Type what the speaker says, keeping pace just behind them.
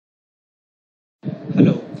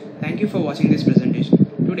you for watching this presentation.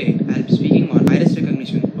 Today, I'll be speaking on iris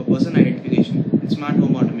recognition for person identification in smart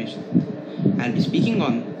home automation. I'll be speaking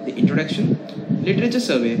on the introduction, literature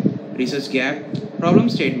survey, research gap, problem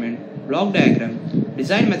statement, block diagram,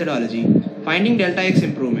 design methodology, finding delta X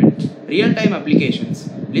improvement, real-time applications,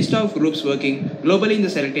 list of groups working globally in the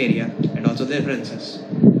select area, and also the references.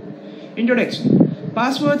 Introduction.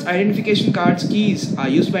 Passwords, identification cards, keys are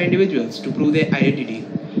used by individuals to prove their identity.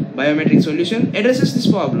 Biometric solution addresses this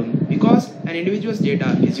problem because an individual's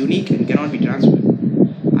data is unique and cannot be transferred.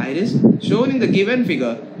 Iris, shown in the given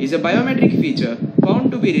figure, is a biometric feature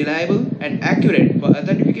found to be reliable and accurate for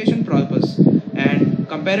authentication purpose and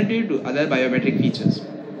comparative to other biometric features.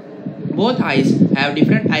 Both eyes have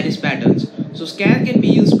different iris patterns, so scan can be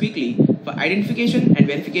used quickly for identification and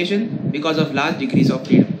verification because of large degrees of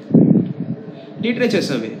freedom. Literature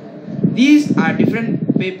survey. These are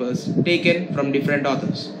different papers taken from different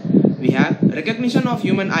authors. We have recognition of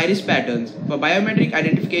human iris patterns for biometric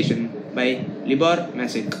identification by Libor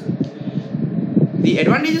Masek. The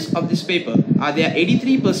advantages of this paper are there are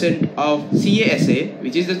 83% of CASA,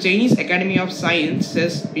 which is the Chinese Academy of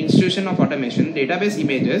Sciences Institution of Automation, database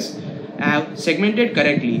images have segmented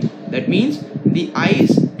correctly. That means the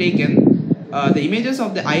eyes taken, the images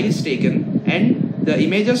of the iris taken and the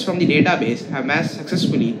images from the database have matched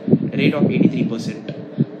successfully a rate of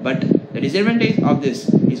 83%. But the disadvantage of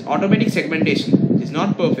this is automatic segmentation is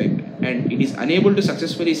not perfect and it is unable to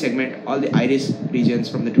successfully segment all the iris regions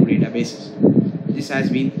from the two databases. This has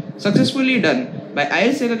been successfully done by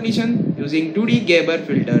iris recognition using 2D Gabor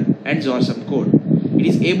filter and Zorsum code. It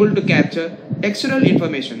is able to capture textural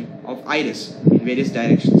information of iris in various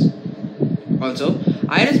directions. Also,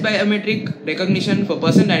 iris biometric recognition for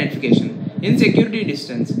person identification in security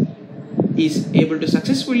distance is able to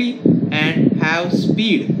successfully and have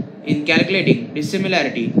speed in calculating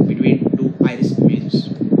dissimilarity between two iris images.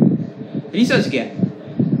 Research gap.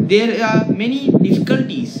 There are many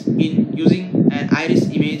difficulties in using an iris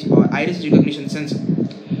image or iris recognition sensor.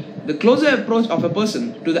 The closer approach of a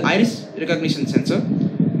person to the iris recognition sensor,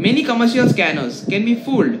 many commercial scanners can be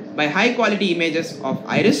fooled by high quality images of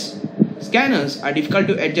iris. Scanners are difficult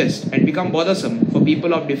to adjust and become bothersome for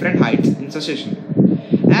people of different heights in succession.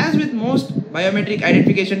 As with most biometric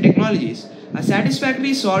identification technologies, a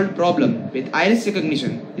satisfactorily solved problem with iris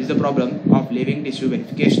recognition is the problem of living tissue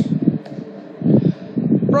verification.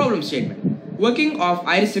 Problem statement. Working of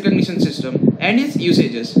iris recognition system and its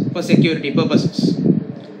usages for security purposes.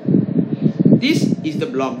 This is the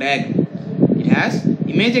block diagram. It has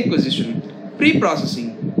image acquisition,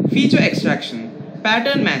 pre-processing, feature extraction,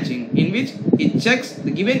 pattern matching in which it checks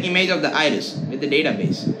the given image of the iris with the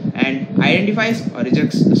database and identifies or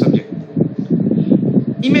rejects the subject.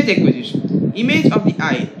 Image acquisition. Image of the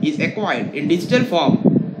eye is acquired in digital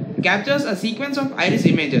form, captures a sequence of iris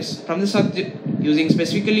images from the subject using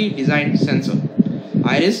specifically designed sensor.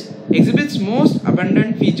 Iris exhibits most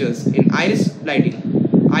abundant features in iris lighting,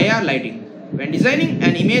 IR lighting. When designing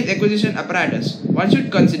an image acquisition apparatus, one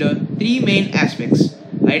should consider three main aspects: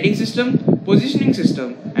 lighting system, positioning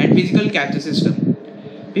system, and physical capture system.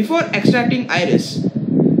 Before extracting iris,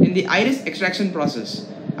 in the iris extraction process,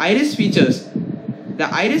 iris features, the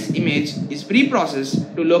iris image is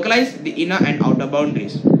pre-processed to localize the inner and outer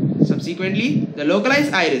boundaries. Subsequently, the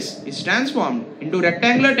localized iris is transformed into a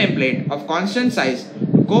rectangular template of constant size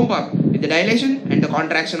to cope up with the dilation and the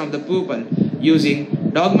contraction of the pupil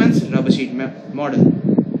using Dogman's rubber sheet model.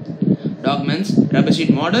 Dogman's rubber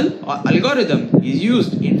sheet model or algorithm is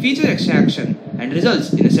used in feature extraction and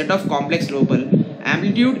results in a set of complex local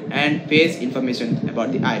amplitude and phase information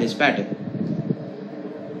about the iris pattern.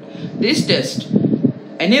 This test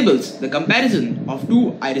enables the comparison of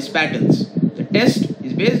two iris patterns. The test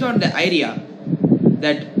is based on the idea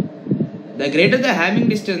that the greater the Hamming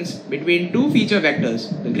distance between two feature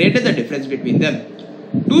vectors, the greater the difference between them.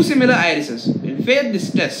 Two similar irises will fail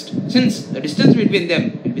this test since the distance between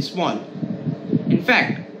them will be small. In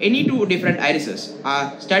fact, any two different irises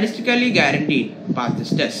are statistically guaranteed to pass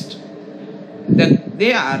this test.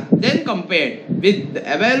 They are then compared with the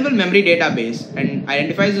available memory database and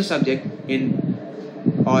identifies the subject in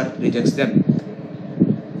or rejects them.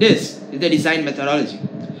 This is the design methodology.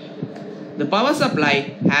 The power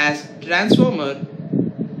supply has transformer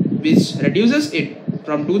which reduces it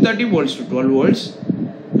from 230 volts to 12 volts.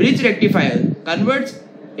 Bridge rectifier converts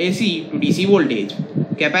AC to DC voltage.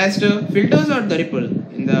 Capacitor filters out the ripple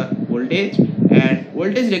in the voltage, and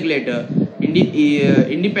voltage regulator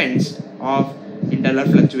independents of internal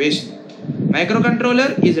fluctuation.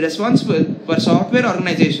 Microcontroller is responsible for software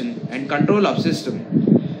organization and control of system.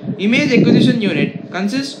 Image acquisition unit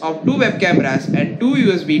consists of two web cameras and two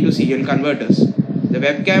USB to serial converters. The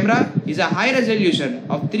web camera is a high resolution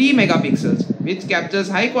of 3 megapixels which captures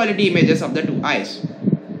high quality images of the two eyes.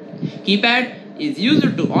 Keypad is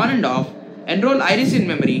used to on and off, enroll iris in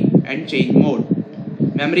memory and change mode.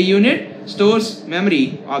 Memory unit stores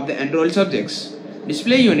memory of the enrolled subjects.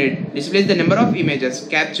 Display unit displays the number of images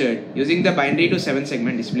captured using the binary to 7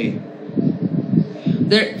 segment display.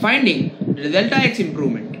 The finding the Delta X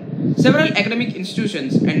improvement. Several academic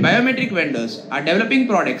institutions and biometric vendors are developing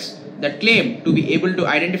products that claim to be able to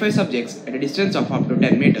identify subjects at a distance of up to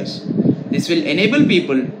 10 meters. This will enable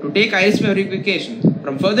people to take iris verification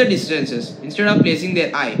from further distances instead of placing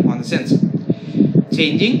their eye on the sensor.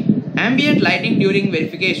 Changing ambient lighting during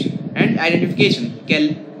verification and identification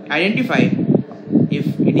can identify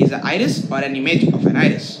if it is an iris or an image of an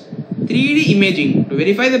iris. 3D imaging to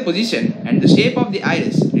verify the position and the shape of the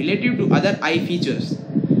iris relative to other eye features.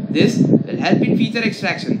 This will help in feature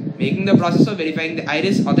extraction, making the process of verifying the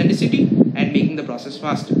iris authenticity and making the process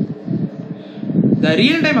faster. The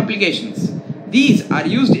real-time applications. These are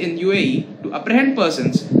used in UAE to apprehend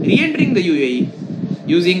persons re-entering the UAE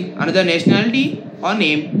using another nationality or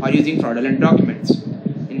name or using fraudulent documents.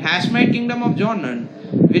 In Hashemite Kingdom of Jordan,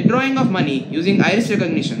 withdrawing of money using iris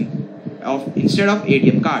recognition instead of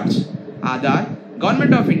ATM cards. Aadhaar,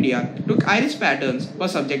 Government of India took iris patterns for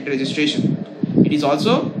subject registration. It is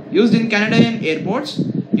also used in Canadian airports,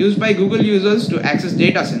 used by Google users to access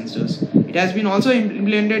data sensors. It has been also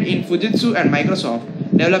implemented in Fujitsu and Microsoft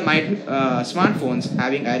develop smartphones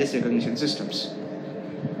having iris recognition systems.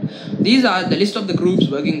 These are the list of the groups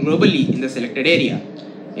working globally in the selected area.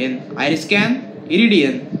 In Iriscan,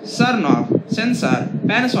 Iridian, Sarnoff, Sensar,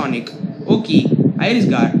 Panasonic, Oki,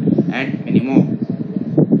 IrisGuard, and many more.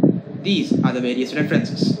 These are the various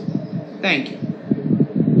references. Thank you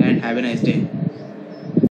and have a nice day.